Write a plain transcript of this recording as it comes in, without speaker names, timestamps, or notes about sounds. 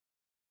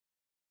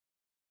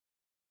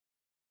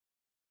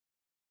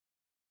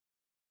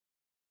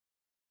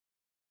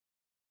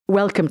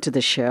Welcome to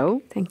the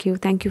show. Thank you.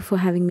 Thank you for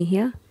having me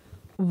here.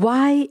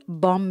 Why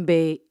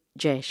Bombay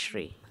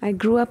Jayashri? I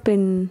grew up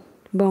in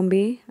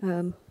Bombay.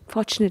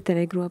 Fortunate that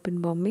I grew up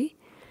in Bombay.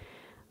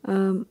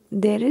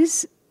 There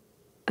is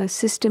a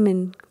system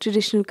in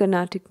traditional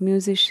Carnatic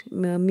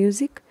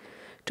music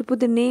to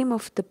put the name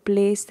of the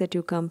place that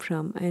you come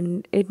from.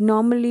 And it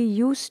normally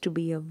used to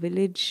be a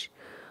village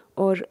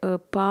or a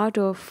part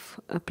of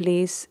a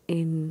place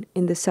in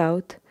the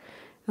south.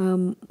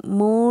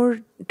 More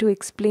to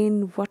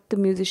explain what the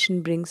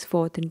musician brings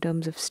forth in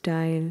terms of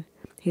style,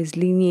 his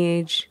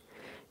lineage.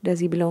 Does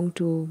he belong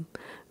to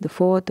the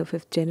fourth or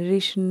fifth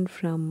generation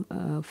from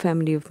a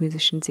family of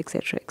musicians,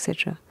 etc.,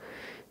 etc.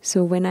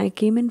 So when I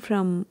came in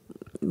from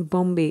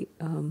Bombay,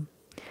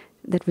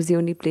 that was the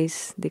only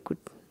place they could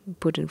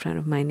put in front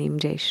of my name,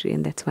 Jayashri,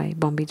 and that's why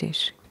Bombay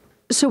Jayashri.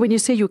 So when you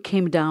say you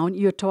came down,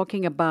 you're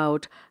talking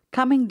about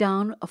coming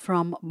down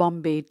from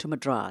Bombay to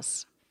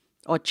Madras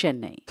or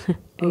Chennai.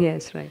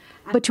 Yes, right.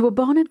 But you were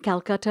born in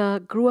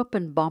Calcutta, grew up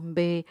in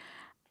Bombay,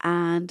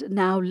 and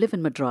now live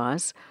in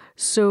Madras.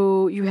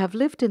 So you have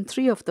lived in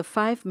 3 of the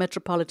 5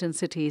 metropolitan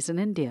cities in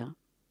India.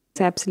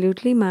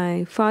 Absolutely.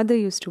 My father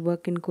used to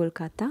work in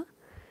Kolkata.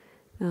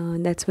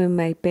 That's where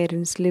my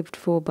parents lived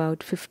for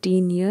about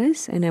 15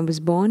 years, and I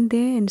was born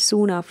there. And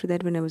soon after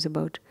that, when I was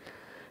about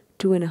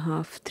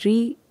 2.5,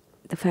 3,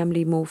 the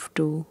family moved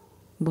to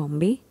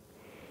Bombay.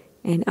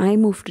 And I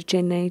moved to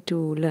Chennai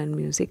to learn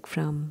music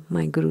from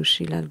my guru,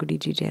 Sri Lalgudi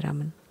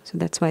Jayaraman. So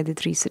that's why the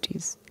 3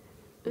 cities.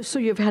 So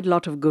you've had a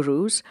lot of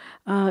gurus.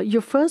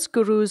 Your first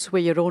gurus were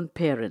your own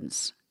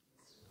parents.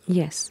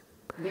 Yes.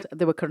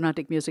 They were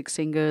Carnatic music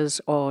singers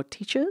or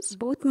teachers?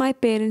 Both my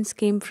parents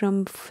came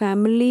from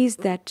families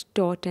that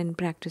taught and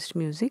practiced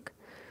music.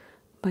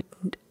 But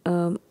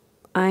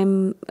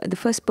I'm the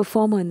first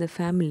performer in the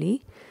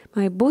family.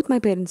 Both my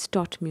parents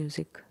taught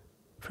music.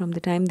 From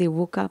the time they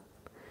woke up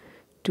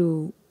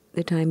to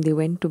the time they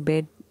went to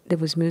bed, there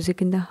was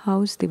music in the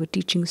house. They were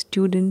teaching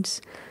students.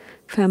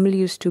 Family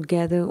used to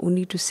gather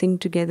only to sing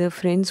together.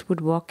 Friends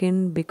would walk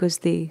in because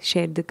they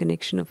shared the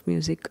connection of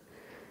music.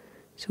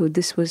 So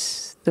this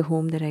was the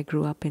home that I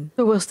grew up in.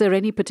 So was there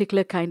any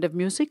particular kind of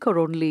music or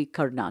only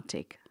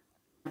Carnatic?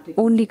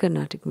 Only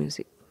Carnatic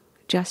music.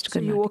 Just So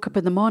Carnatic. you woke up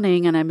in the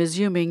morning and I'm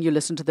assuming you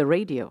listened to the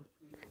radio.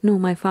 No,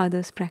 my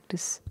father's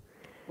practice.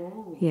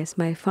 Oh. Yes,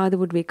 my father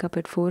would wake up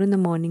at 4 in the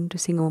morning to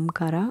sing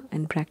Omkara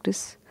and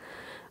practice.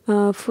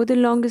 For the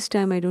longest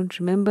time, I don't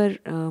remember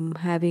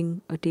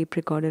having a tape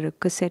recorder, a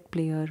cassette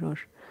player, or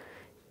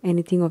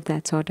anything of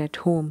that sort at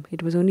home.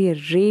 It was only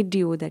a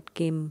radio that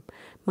came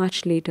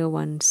much later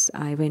once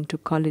I went to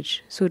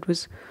college. So it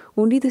was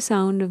only the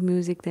sound of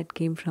music that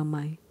came from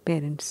my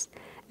parents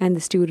and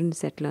the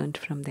students that learned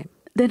from them.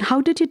 Then how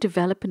did you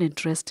develop an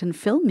interest in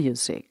film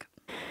music?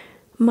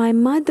 My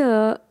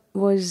mother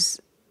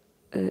was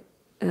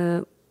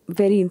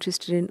very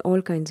interested in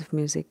all kinds of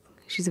music.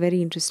 She's a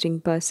very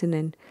interesting person,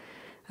 and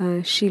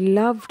she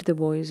loved the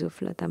voice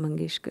of Lata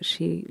Mangeshkar.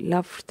 She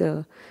loved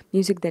the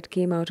music that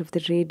came out of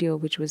the radio,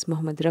 which was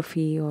Mohammad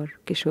Rafi or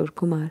Kishore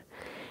Kumar.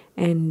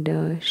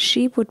 And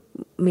she would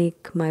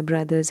make my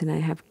brothers, and I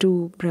have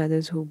 2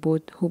 brothers who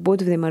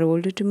both of them are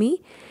older to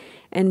me,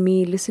 and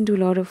me listen to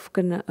a lot of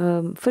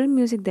film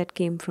music that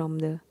came from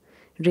the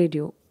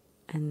radio.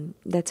 And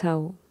that's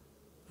how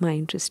my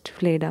interest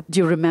flared up. Do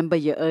you remember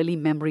your early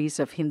memories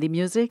of Hindi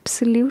music?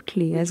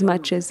 Absolutely, as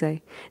much as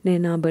I.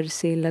 Naina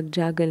Barse, Lag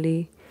Ja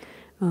Gale,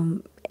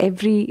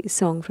 every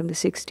song from the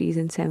 60s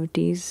and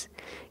 70s.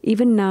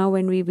 Even now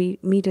when we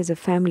meet as a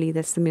family,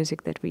 that's the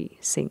music that we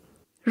sing.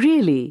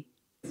 Really?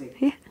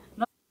 Yeah.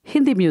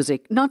 Hindi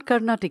music, not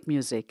Carnatic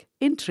music.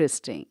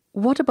 Interesting.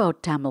 What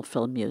about Tamil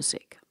film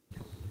music?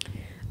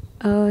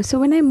 So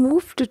when I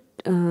moved to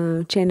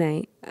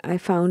Chennai, I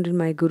found in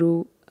my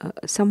guru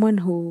someone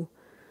who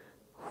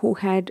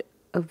had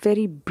a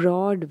very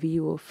broad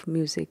view of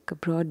music, a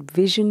broad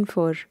vision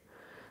for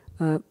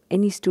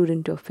any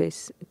student of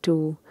his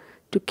to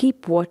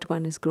keep what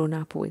one has grown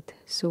up with.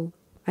 So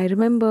I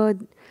remember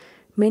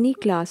many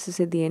classes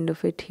at the end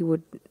of it, he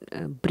would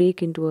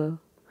break into a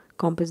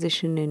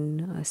composition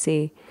in,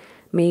 say,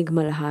 Megh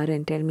Malhar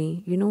and tell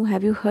me,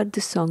 have you heard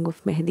the song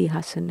of Mehdi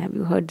Hasan? Have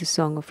you heard the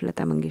song of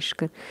Lata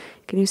Mangeshkar?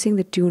 Can you sing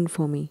the tune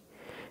for me?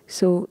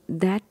 So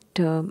that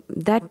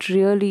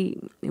really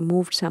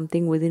moved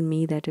something within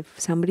me, that if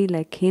somebody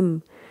like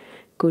him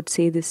could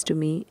say this to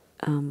me,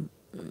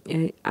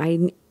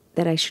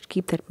 that I should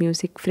keep that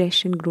music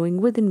fresh and growing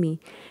within me.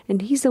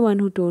 And he's the one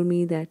who told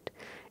me that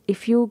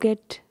if you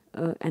get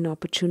an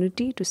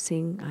opportunity to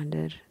sing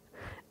under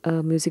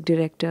a music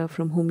director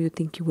from whom you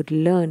think you would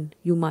learn,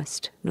 you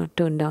must not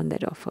turn down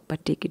that offer,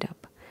 but take it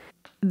up.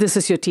 This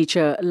is your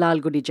teacher,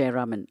 Lalgudi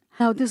Jayaraman.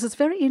 Now, this is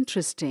very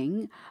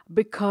interesting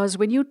because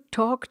when you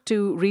talk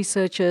to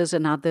researchers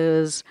and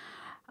others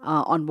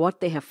on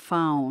what they have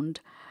found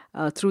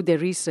through their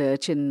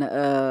research is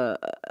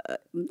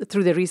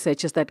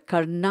that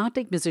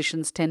Carnatic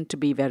musicians tend to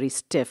be very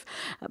stiff.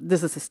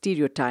 This is a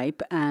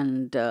stereotype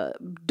and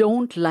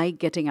don't like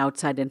getting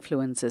outside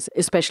influences,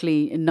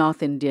 especially in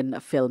North Indian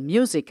film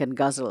music and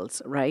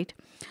ghazals, right?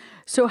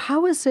 So,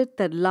 how is it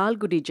that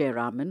Lalgudi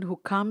Jayaraman, who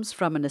comes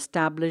from an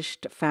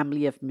established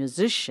family of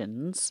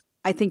musicians,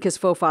 I think his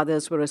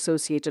forefathers were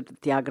associated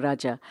with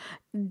Tyagaraja,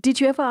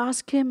 did you ever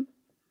ask him?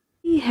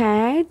 He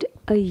had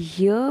a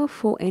ear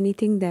for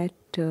anything that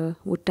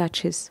would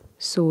touch his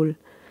soul,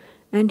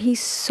 and he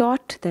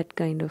sought that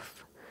kind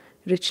of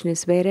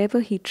richness. Wherever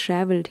he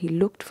traveled, he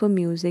looked for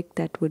music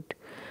that would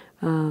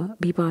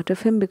be part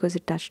of him because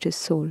it touched his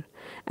soul.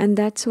 And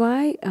that's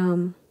why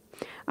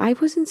I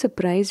wasn't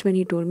surprised when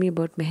he told me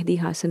about Mehdi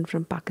Hasan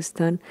from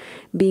Pakistan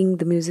being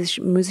the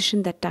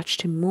musician that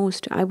touched him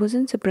most. I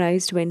wasn't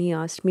surprised when he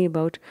asked me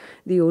about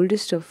the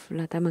oldest of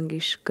Lata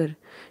Mangeshkar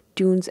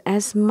tunes,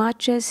 as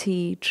much as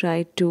he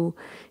tried to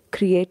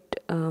create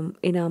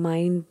in our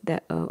mind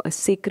a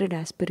sacred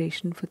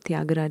aspiration for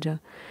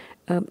Tyagaraja.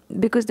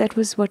 Because that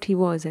was what he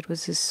was, that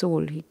was his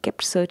soul. He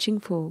kept searching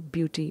for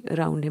beauty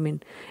around him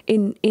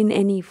in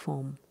any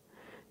form.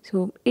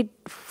 So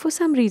for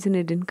some reason,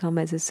 it didn't come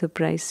as a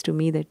surprise to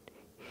me that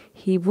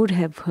he would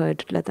have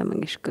heard Lata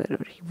Mangeshkar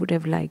or he would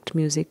have liked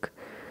music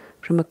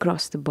from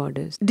across the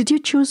borders. Did you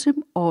choose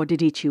him or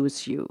did he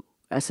choose you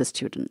as a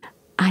student?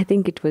 I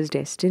think it was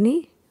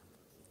destiny,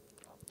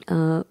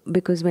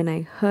 because when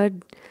I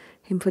heard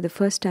him for the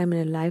first time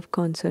in a live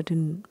concert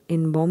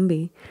in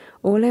Bombay,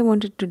 all I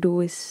wanted to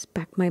do is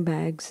pack my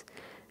bags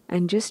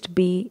and just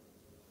be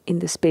in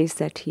the space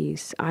that he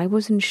is. I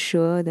wasn't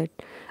sure that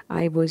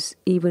I was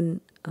even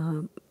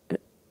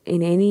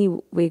in any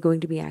way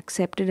going to be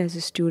accepted as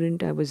a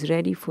student. I was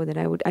ready for that.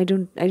 I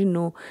didn't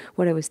know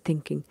what I was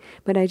thinking,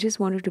 but I just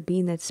wanted to be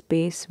in that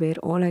space where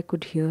all I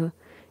could hear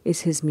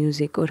is his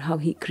music or how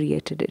he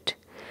created it.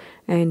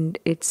 And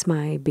it's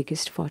my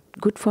biggest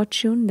good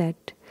fortune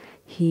that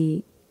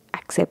he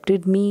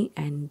accepted me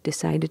and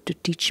decided to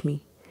teach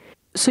me.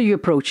 So you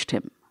approached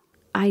him?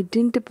 I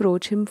didn't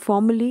approach him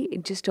formally.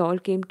 It just all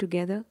came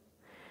together.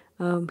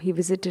 He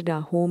visited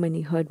our home and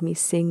he heard me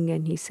sing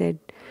and he said,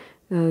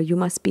 you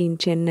must be in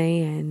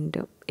Chennai,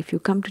 and if you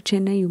come to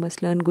Chennai, you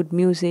must learn good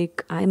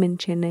music. I'm in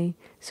Chennai.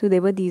 So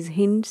there were these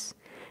hints.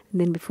 And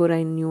then before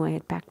I knew, I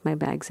had packed my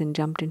bags and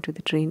jumped into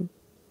the train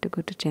to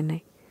go to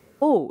Chennai.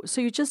 Oh,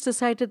 so you just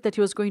decided that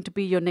he was going to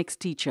be your next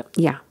teacher?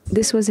 Yeah.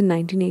 This was in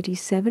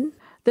 1987.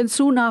 Then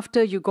soon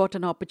after, you got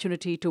an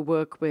opportunity to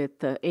work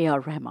with A.R.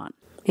 Rahman.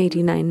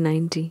 89,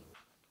 90.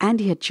 And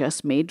he had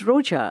just made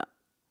Roja.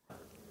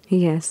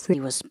 Yes. He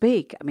was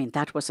big. I mean,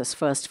 that was his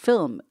first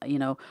film. You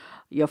know,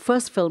 your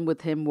first film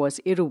with him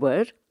was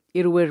Iruvar.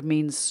 Iruvar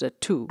means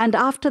two. And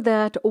after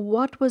that,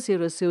 what was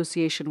your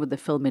association with the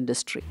film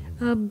industry?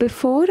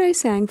 Before I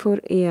sang for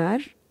A.R.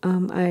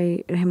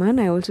 Rahman,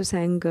 I also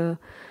sang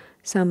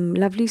some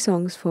lovely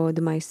songs for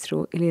the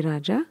maestro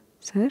Ilayaraja,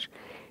 sir.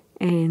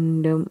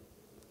 And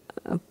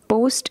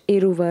post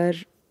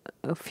Iruvar,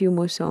 a few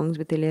more songs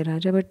with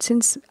Ilayaraja. But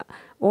since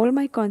all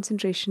my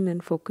concentration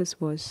and focus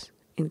was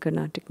in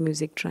Carnatic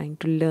music, trying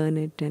to learn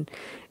it, and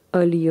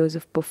early years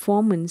of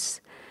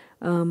performance,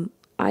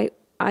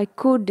 I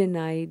could and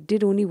I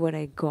did only what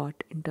I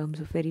got in terms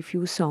of very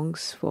few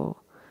songs for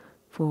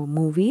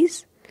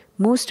movies.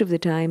 Most of the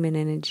time and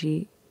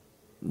energy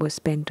was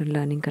spent on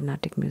learning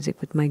Carnatic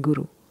music with my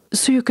guru.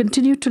 So you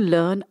continued to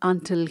learn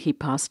until he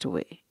passed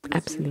away?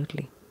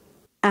 Absolutely.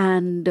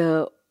 And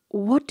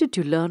what did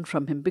you learn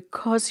from him?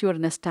 Because you're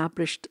an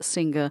established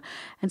singer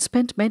and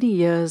spent many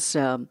years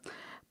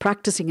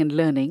practicing and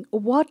learning,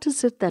 what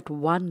is it that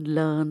one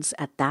learns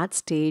at that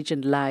stage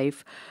in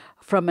life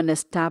from an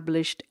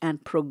established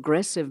and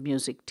progressive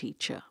music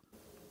teacher?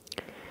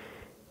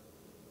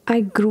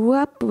 I grew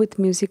up with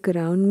music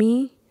around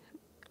me.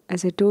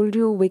 As I told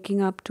you,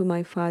 waking up to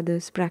my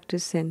father's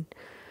practice and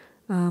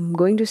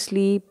going to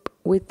sleep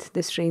with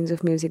the strains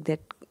of music that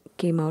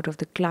came out of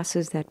the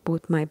classes that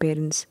both my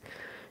parents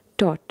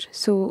taught.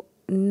 So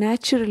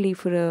naturally,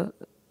 for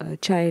a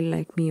child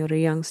like me or a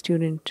young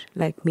student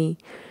like me,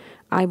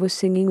 I was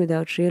singing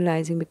without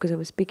realizing, because I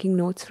was picking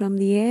notes from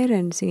the air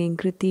and singing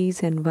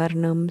kritis and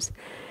varnams.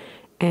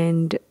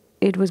 And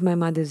it was my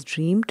mother's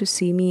dream to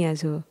see me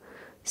as a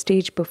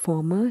stage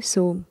performer.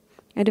 So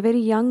at a very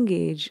young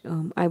age,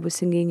 I was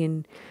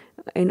singing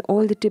in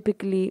all the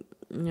typically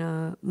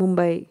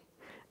Mumbai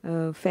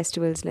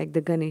festivals like the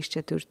Ganesh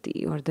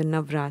Chaturthi or the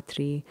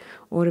Navratri,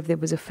 or if there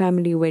was a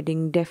family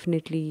wedding,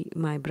 definitely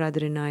my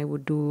brother and I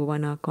would do a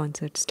 1-hour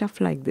concert,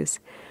 stuff like this.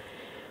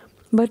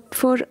 But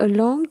for a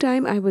long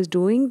time I was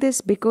doing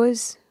this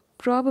because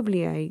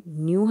probably I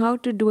knew how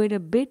to do it a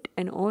bit,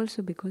 and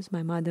also because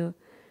my mother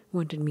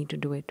wanted me to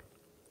do it.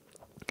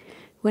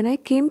 When I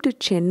came to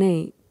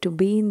Chennai to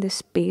be in the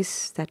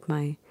space that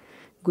my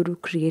guru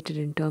created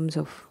in terms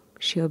of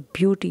sheer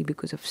beauty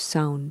because of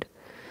sound,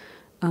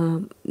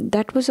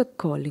 that was a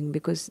calling,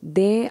 because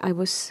there I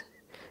was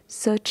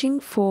searching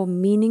for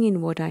meaning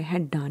in what I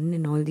had done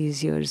in all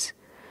these years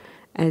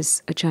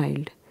as a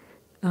child,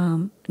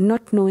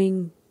 not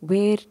knowing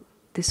where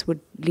this would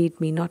lead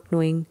me, not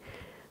knowing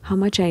how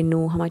much I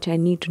know, how much I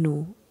need to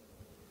know.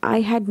 I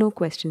had no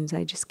questions.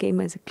 I just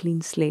came as a clean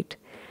slate.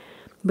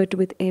 But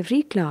with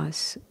every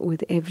class,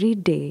 with every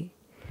day,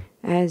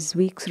 as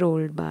weeks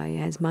rolled by,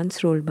 as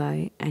months rolled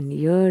by, and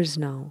years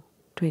now,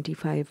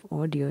 25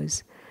 odd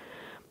years,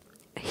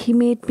 he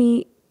made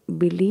me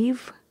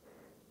believe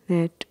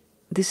that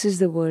this is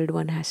the world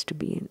one has to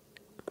be in.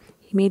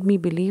 He made me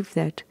believe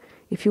that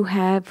if you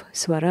have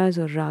swaras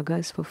or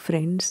ragas for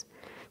friends,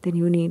 then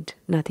you need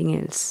nothing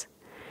else.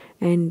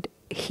 And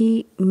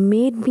he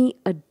made me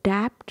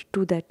adapt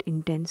to that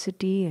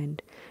intensity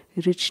and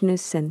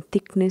richness and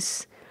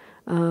thickness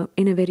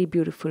in a very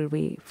beautiful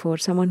way. For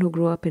someone who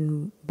grew up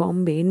in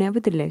Bombay,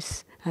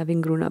 nevertheless, having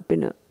grown up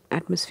in an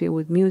atmosphere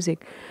with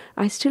music,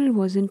 I still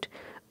wasn't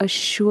a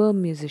sure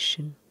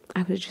musician.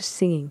 I was just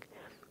singing.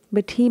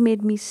 But he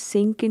made me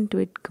sink into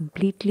it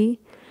completely,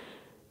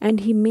 and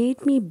he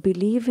made me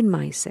believe in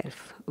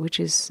myself, which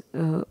is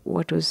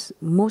what was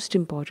most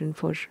important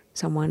for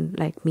someone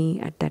like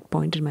me at that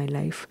point in my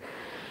life.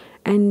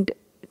 And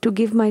to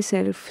give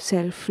myself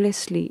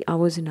selflessly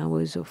hours and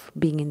hours of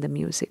being in the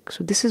music.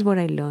 So this is what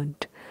I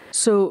learned.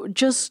 So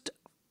just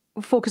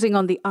focusing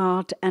on the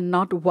art and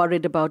not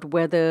worried about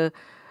whether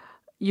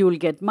you'll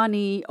get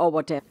money or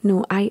whatever.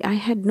 No, I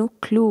had no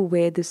clue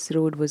where this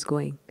road was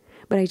going,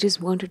 but I just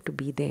wanted to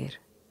be there.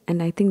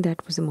 And I think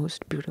that was the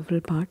most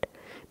beautiful part,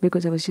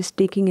 because I was just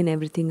taking in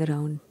everything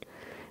around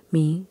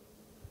me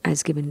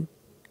as given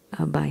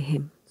by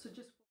him.